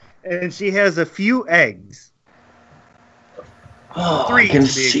it. And she has a few eggs. Oh, 3 I can to be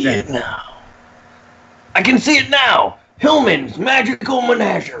see exact. it now. I can see it now. Hillman's magical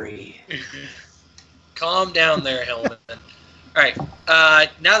menagerie. Calm down there, Hillman. All right.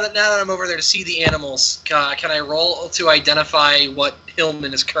 Now that I'm over there to see the animals, can I roll to identify what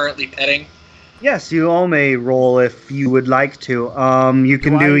Hillman is currently petting? Yes, you all may roll if you would like to. You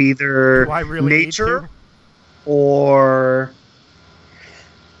can do either Do I really need nature to? or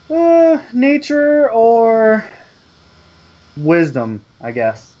nature or wisdom, I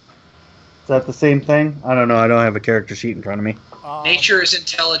guess. Is that the same thing? I don't know. I don't have a character sheet in front of me. Nature is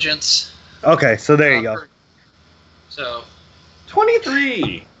intelligence. Okay, so there you go. So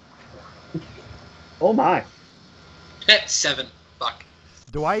 23. Oh my. 7. Fuck.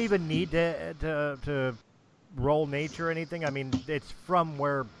 Do I even need to roll nature or anything? I mean, it's from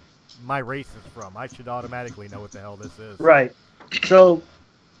where my race is from. I should automatically know what the hell this is. Right. So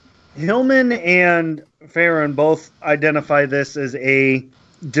Hillman and Farron both identify this as a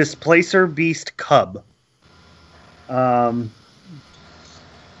displacer beast cub.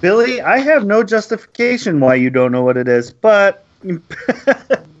 Billy, I have no justification why you don't know what it is, but I don't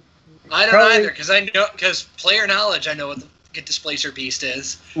Probably- either, because player knowledge, I know what the Displacer Beast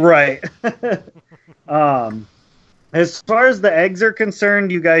is. right. As far as the eggs are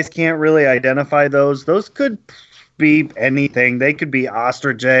concerned, you guys can't really identify those. Those could be anything. They could be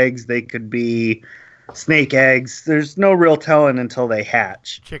ostrich eggs. They could be snake eggs. There's no real telling until they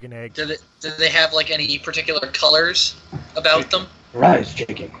hatch. Chicken eggs. Do they have like any particular colors about them? Rise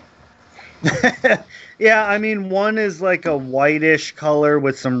chicken. Yeah, I mean, one is like a whitish color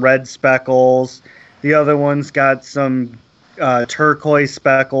with some red speckles. The other one's got some turquoise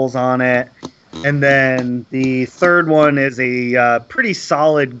speckles on it. And then the third one is a pretty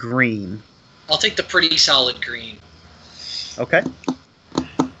solid green. I'll take the pretty solid green. Okay.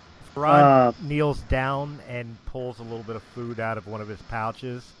 Ron kneels down and pulls a little bit of food out of one of his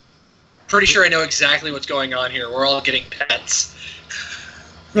pouches. Pretty sure I know exactly what's going on here. We're all getting pets.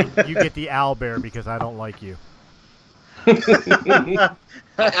 You get the owlbear because I don't like you. I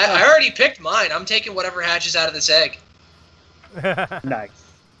already picked mine. I'm taking whatever hatches out of this egg. Nice.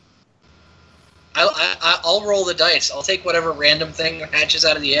 I'll roll the dice. I'll take whatever random thing hatches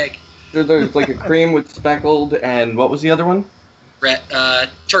out of the egg. There's like a cream with speckled, and what was the other one?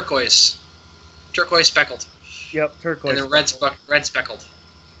 Turquoise. Turquoise speckled. Yep, turquoise. And then red speckled.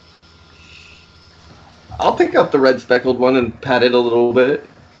 I'll pick up the red speckled one and pat it a little bit.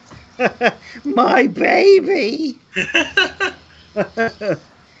 My baby! So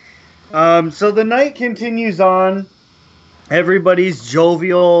the night continues on. Everybody's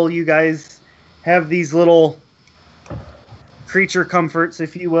jovial. You guys have these little creature comforts,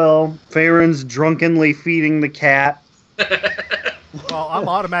 if you will. Farron's drunkenly feeding the cat. Well, I'm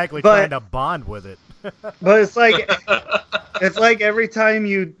automatically trying to bond with it. But it's like every time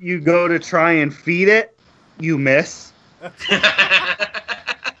you go to try and feed it, you miss.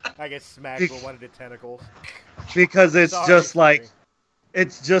 I get smacked with one of the tentacles. Because it's Sorry, just sorry. like,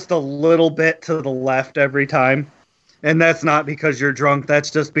 it's just a little bit to the left every time. And that's not because you're drunk.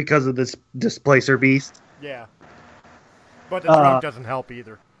 That's just because of this displacer beast. Yeah. But the drunk doesn't help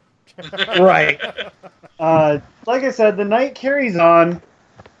either. Right. Like I said, the night carries on.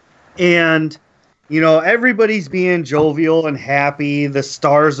 And, you know, everybody's being jovial and happy. The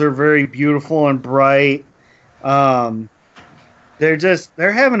stars are very beautiful and bright. They're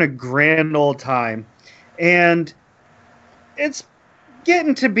having a grand old time. And it's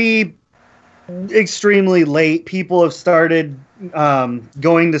getting to be extremely late. People have started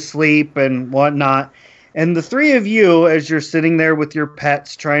going to sleep and whatnot. And the three of you, as you're sitting there with your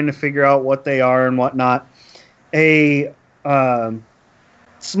pets trying to figure out what they are and whatnot, a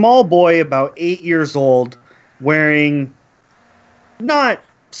small boy about 8 years old wearing not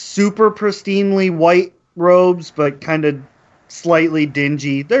super pristinely white robes, but kind of slightly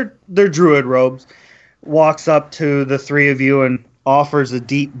dingy. They're druid robes. Walks up to the three of you and offers a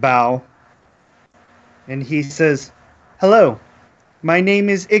deep bow. And he says, "Hello, my name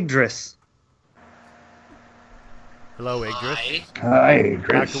is Yggdrasil. Hello, Yggdrasil. Hi, How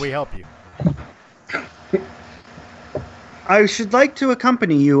Chris. can we help you? I should like to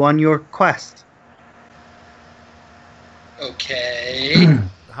accompany you on your quest." Okay.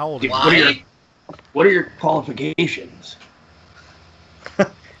 How old are you? Why? What are your qualifications?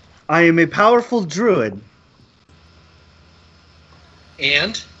 I am a powerful druid.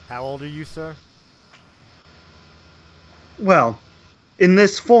 And? How old are you, sir? Well, in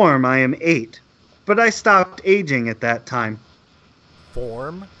this form I am 8, but I stopped aging at that time.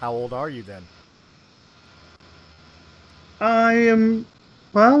 Form? How old are you then? I am,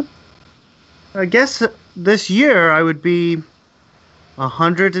 well, I guess this year I would be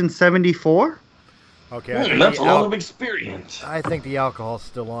 174? Okay, I think, That's a the lot of experience. I think the alcohol's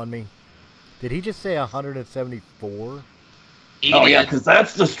still on me. Did he just say 174? Oh yeah, because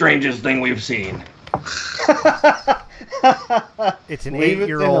that's the strangest thing we've seen. It's an Leave it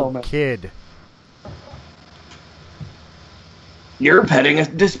to 8-year-old him. kid. You're petting a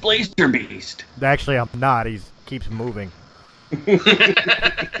displacer beast. Actually, I'm not. He keeps moving.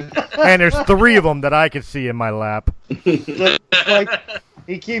 And there's 3 of them that I can see in my lap. Just like,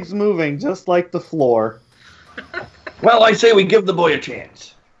 he keeps moving, just like the floor. Well, I say we give the boy a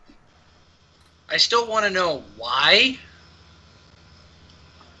chance. I still want to know why.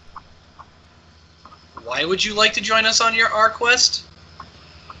 Why would you like to join us on our quest?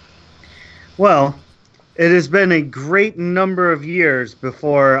 Well, it has been a great number of years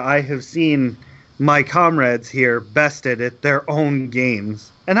before I have seen my comrades here bested at their own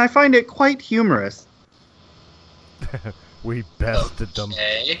games, and I find it quite humorous. We bested them.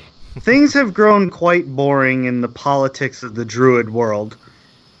 Okay. Things have grown quite boring in the politics of the druid world.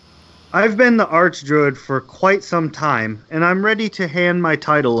 I've been the archdruid for quite some time, and I'm ready to hand my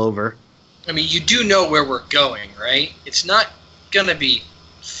title over. I mean, you do know where we're going, right? It's not gonna be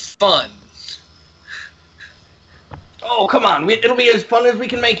fun. Oh, come on. It'll be as fun as we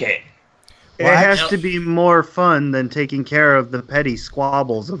can make it. It Well, has to be more fun than taking care of the petty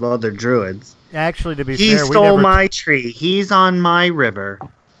squabbles of other druids. Actually, to be He fair, stole my tree. He's on my river.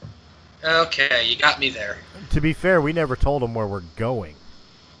 Okay, you got me there. to be fair, we never told him where we're going.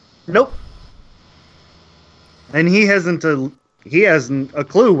 Nope. And he hasn't a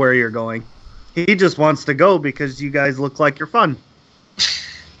clue where you're going. He just wants to go because you guys look like you're fun.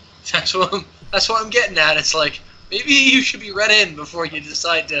 That's what I'm getting at. It's like, maybe you should be read in before you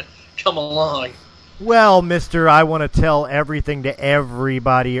decide to come along. Well, mister, I want to tell everything to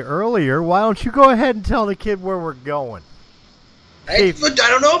everybody earlier. Why don't you go ahead and tell the kid where we're going? I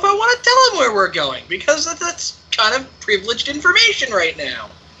don't know if I want to tell him where we're going, because that's kind of privileged information right now.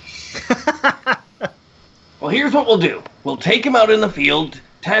 Well, here's what we'll do. We'll take him out in the field,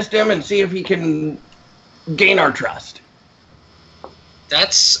 test him, and see if he can gain our trust.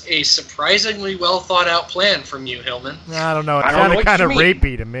 That's a surprisingly well thought out plan from you, Hillman. I don't know. It I don't know sounded what kind you of mean.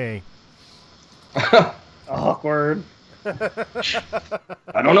 rapey to me. Awkward.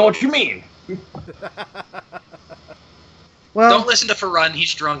 I don't know what you mean. Well, Don't listen to Farun,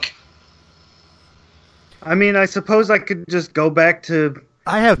 he's drunk. I mean, I suppose I could just go back to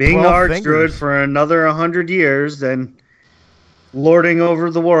I have being 12 Archdruid fingers. for another 100 years and lording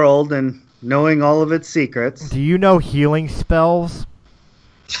over the world and knowing all of its secrets. Do you know healing spells?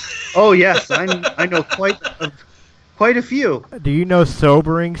 Oh yes, I know quite a few. Do you know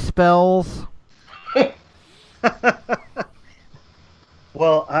sobering spells?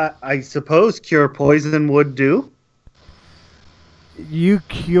 Well, I suppose cure poison would do. You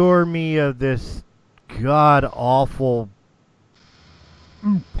cure me of this god-awful...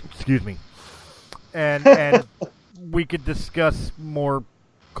 Excuse me. And we could discuss more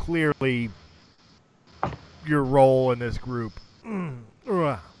clearly your role in this group.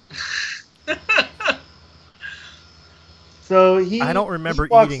 Ugh. So he I don't remember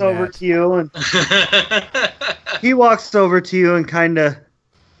walks eating over that. to you and he walks over to you and kind of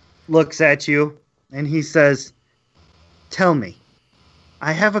looks at you and he says, "Tell me,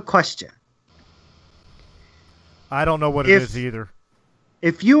 I have a question. I don't know what it is either.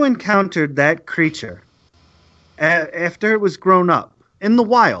 If you encountered that creature after it was grown up in the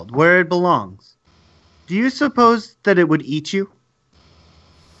wild where it belongs, do you suppose that it would eat you?"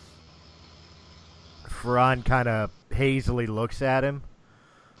 Farun kind of hazily looks at him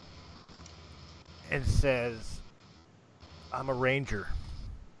and says, "I'm a ranger.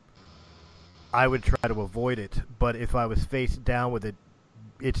 I would try to avoid it, but if I was face down with it,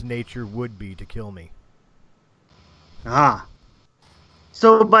 its nature would be to kill me." Ah.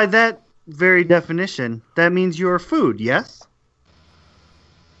 So by that very definition, that means you're food, yes?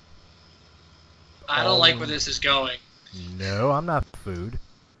 I don't like where this is going. No, I'm not food.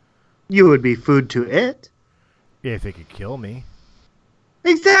 You would be food to it. If it could kill me.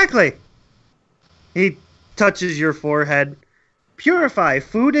 Exactly. He touches your forehead. Purify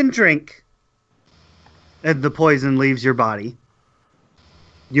food and drink. And the poison leaves your body.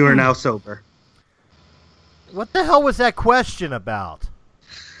 You are now sober. What the hell was that question about?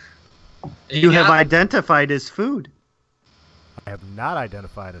 You have Yeah. identified as food. I have not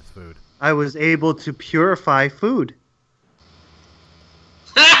identified as food. I was able to purify food.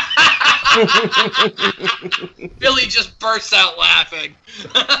 Billy just bursts out laughing.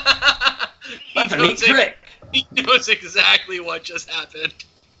 That's a neat trick. He knows exactly what just happened.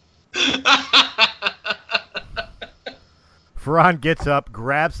 Farun gets up,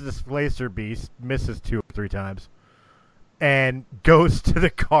 grabs the displacer beast, misses 2 or 3 times, and goes to the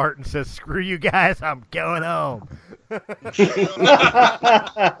cart and says, "Screw you guys, I'm going home."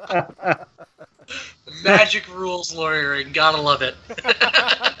 Magic rules lawyering, gotta love it.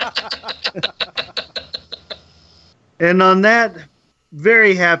 And on that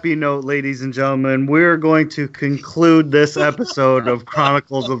very happy note, ladies and gentlemen, we're going to conclude this episode of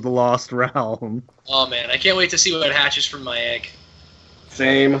Chronicles of the Lost Realm. Oh man, I can't wait to see what hatches from my egg.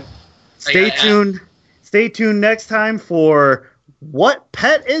 Same. Stay tuned. Stay tuned next time for What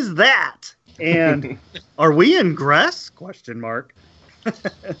Pet Is That? And are we in Gress? Question mark.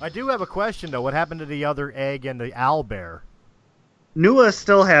 I do have a question, though. What happened to the other egg and the owlbear? Nua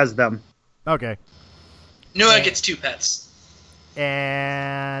still has them. Okay. Nua gets 2 pets.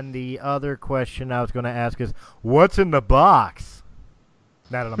 And the other question I was going to ask is, what's in the box?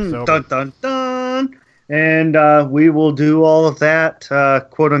 Now that I'm sober. Dun dun dun. And we will do all of that,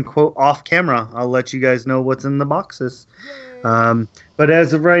 quote unquote, off camera. I'll let you guys know what's in the boxes. But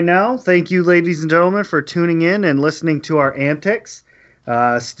as of right now, thank you, ladies and gentlemen, for tuning in and listening to our antics.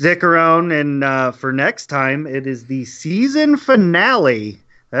 Stick around, and for next time, it is the season finale.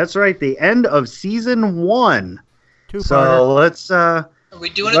 That's right, the end of season 1. Two-parter. So let's. Are we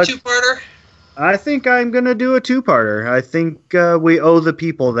doing a Let's- two-parter? I think I'm gonna do a two-parter. I think we owe the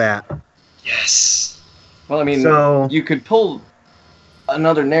people that. Yes. Well, I mean, So- you could pull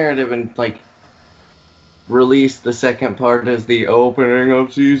another narrative and like release the second part as the opening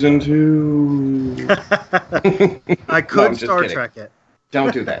of season 2. I No, could I'm just Star kidding. Trek it.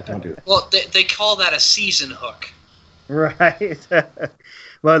 Don't do that. Don't do that. Well, they call that a season hook. Right.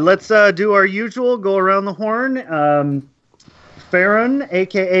 But let's do our usual. Go around the horn. Farron,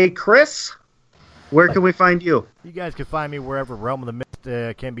 a.k.a. Chris, where can we find you? You guys can find me wherever Realm of the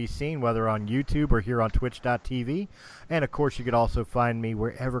Mist can be seen, whether on YouTube or here on Twitch.tv. And, of course, you could also find me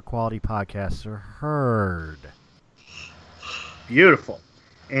wherever quality podcasts are heard. Beautiful.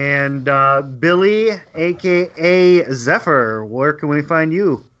 And Billy, a.k.a. Zephyr, where can we find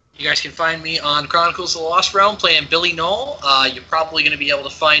you? You guys can find me on Chronicles of the Lost Realm playing Billy Knoll. You're probably going to be able to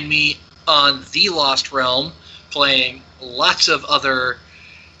find me on The Lost Realm playing lots of other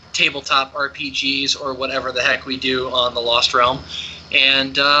tabletop RPGs or whatever the heck we do on The Lost Realm.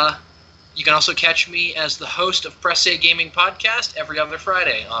 And you can also catch me as the host of Press A Gaming Podcast every other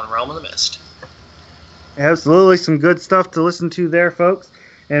Friday on Realm of the Mist. Absolutely, some good stuff to listen to there, folks.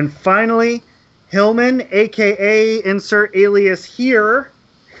 And finally, Hillman, a.k.a. insert alias here.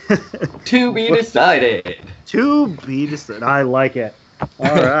 To be decided. To be decided. I like it.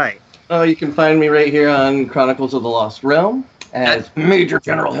 All right. Oh, you can find me right here on Chronicles of the Lost Realm as Major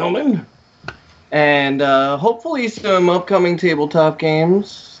General Hillman. And hopefully some upcoming tabletop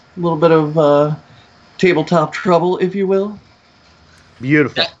games. A little bit of tabletop trouble, if you will.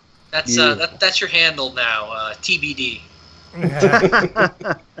 Beautiful. That's your handle now, TBD.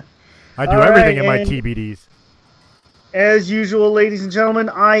 I do All everything right, in my and- TBDs. As usual, ladies and gentlemen,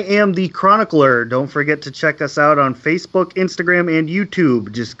 I am the Chronicler. Don't forget to check us out on Facebook, Instagram, and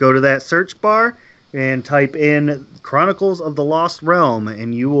YouTube. Just go to that search bar and type in Chronicles of the Lost Realm,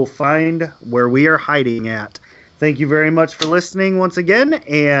 and you will find where we are hiding at. Thank you very much for listening once again,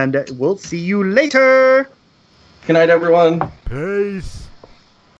 and we'll see you later. Good night, everyone. Peace.